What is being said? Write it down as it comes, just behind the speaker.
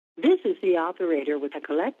This is the operator with a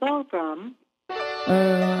collect call from...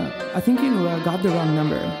 I think you got the wrong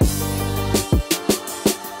number.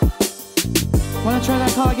 Wanna try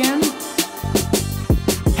that call again?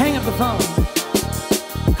 Hang up the phone.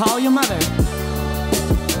 Call your mother.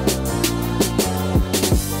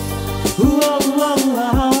 Whoa, whoa,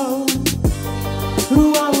 whoa.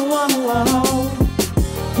 Whoa, whoa, whoa.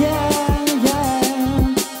 Yeah, yeah,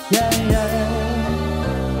 yeah, yeah.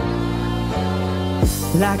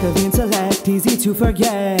 Lack of intellect, easy to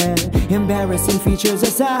forget. Embarrassing features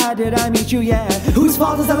aside, did I meet you yet? Whose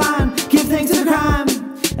fault is the line? Give thanks to the crime.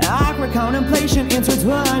 Awkward contemplation,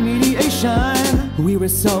 intertwined mediation. We were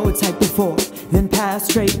so tight before, then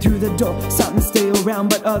passed straight through the door. Some stay around,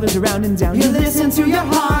 but others around and down. You listen to your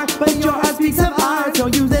heart, but your heart speaks of art. So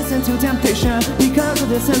you listen to temptation because of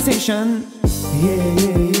the sensation. Yeah,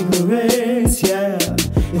 ignorance, yeah,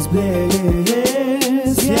 it's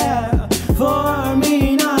bliss, yeah. For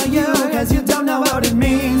me, not you, cause you don't know what it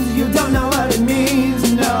means. You don't know what it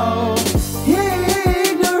means, no.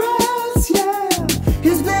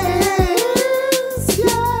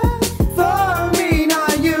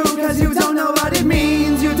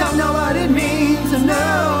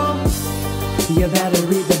 You better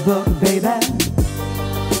read the book, baby.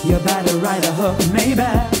 You better write a hook, maybe.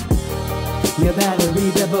 You better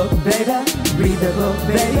read the book, baby. Read the book,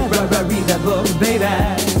 baby. Read the book, baby.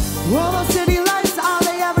 All those city lights, all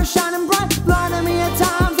they ever shining bright. Blinding me at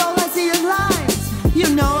times, all I see is lights. You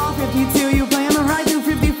know, all 52, you play them right through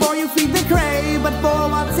 54, you feed the crave. But for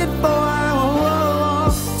what's it for? Oh, oh,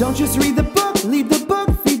 oh. Don't just read the book, leave the book,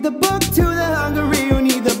 feed the book to the hungry who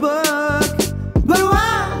need the book. But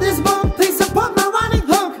why this book? Please support my running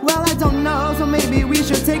hook. Well, I don't know, so maybe we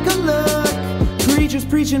should take a look. Preachers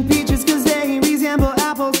preaching peaches cause they resemble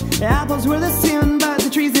apples. Apples were the sin, but the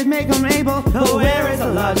trees that make them able. Oh, where is the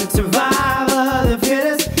logic? Survival of the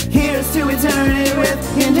fittest. Here's to eternity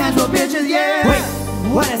with intangible bitches, yeah. Wait,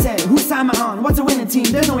 what I say? Whose side am I on? What's a winning team?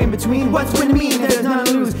 There's no in between. What's win to me? There's none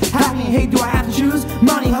to lose. Happy, hate, do I have to choose?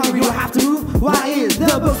 Money hungry, do I have to move? Why is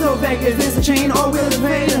the book so vague? Is this a chain or will it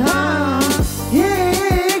fade? Yeah,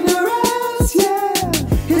 ignorance, yeah,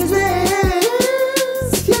 is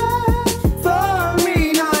bliss, yeah. For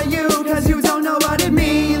me, not you, cause you don't know what it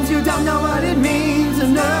means. You don't know what it means to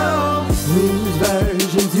know. Whose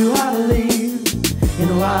version do I believe?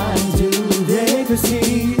 And why do they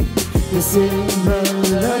perceive the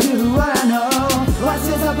similar to what I know? What's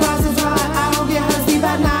the surprise? Why I don't get her sleep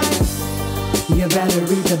at night? You better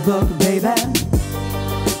read the book, baby.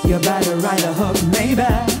 You better write a hook, maybe.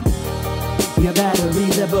 You better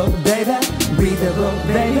read the book, baby. Read the book,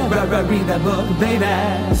 baby. Read the book, baby.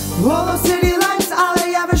 All those city lights, all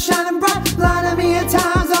they ever shining bright. Blinding me at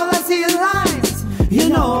times, all I see is lights. You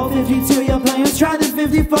know, 52 you're playing, try the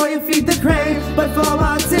 54, you feed the crave. But for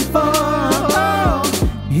what's it for? Oh,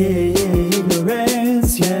 yeah,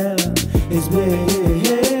 ignorance, yeah, it's bliss.